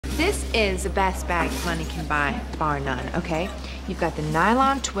This is the best bag money can buy, bar none, okay? You've got the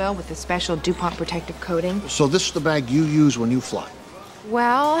nylon twill with the special DuPont protective coating. So this is the bag you use when you fly?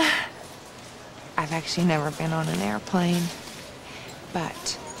 Well, I've actually never been on an airplane.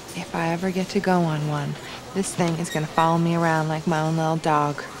 But if I ever get to go on one, this thing is gonna follow me around like my own little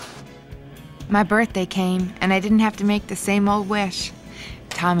dog. My birthday came, and I didn't have to make the same old wish.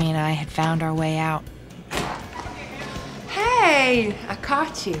 Tommy and I had found our way out. Hey, I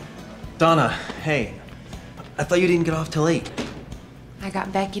caught you. Donna, hey. I thought you didn't get off till 8. I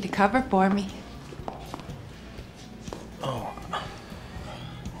got Becky to cover for me. Oh.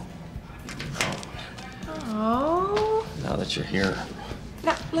 Oh. Now that you're here.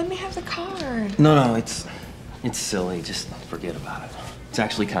 Now, let me have the card. No, it's silly. Just forget about it. It's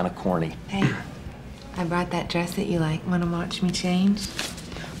actually kind of corny. Hey, I brought that dress that you like. Wanna watch me change?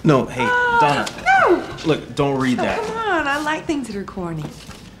 No, hey, Donna. No! Look, don't read that. Come on, I like things that are corny.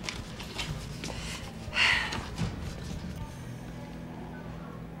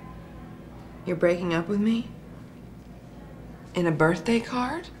 You're breaking up with me? In a birthday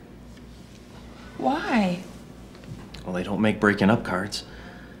card? Why? Well, they don't make breaking up cards.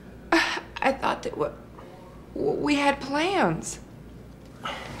 I thought that we had plans.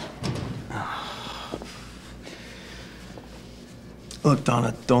 Look,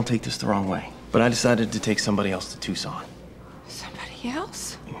 Donna, don't take this the wrong way, but I decided to take somebody else to Tucson. Somebody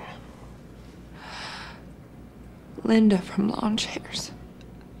else? Yeah. Linda from Lawn Chairs.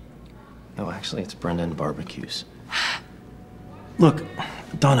 No, actually, it's Brendan Barbecues. Look,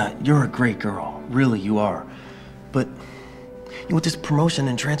 Donna, you're a great girl. Really, you are. But with this promotion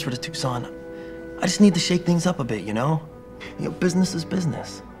and transfer to Tucson, I just need to shake things up a bit, you know? Business is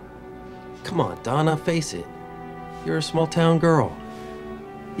business. Come on, Donna, face it. You're a small-town girl.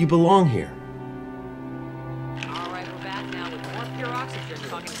 You belong here. All right, we're back now with more pure oxygen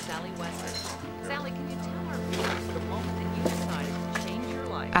talking to Sally Wesson. Sally, can you tell our viewers the moment that you decided to change your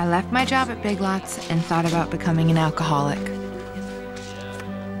life? I left my job at Big Lots and thought about becoming an alcoholic.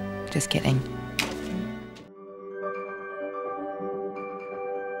 Just kidding.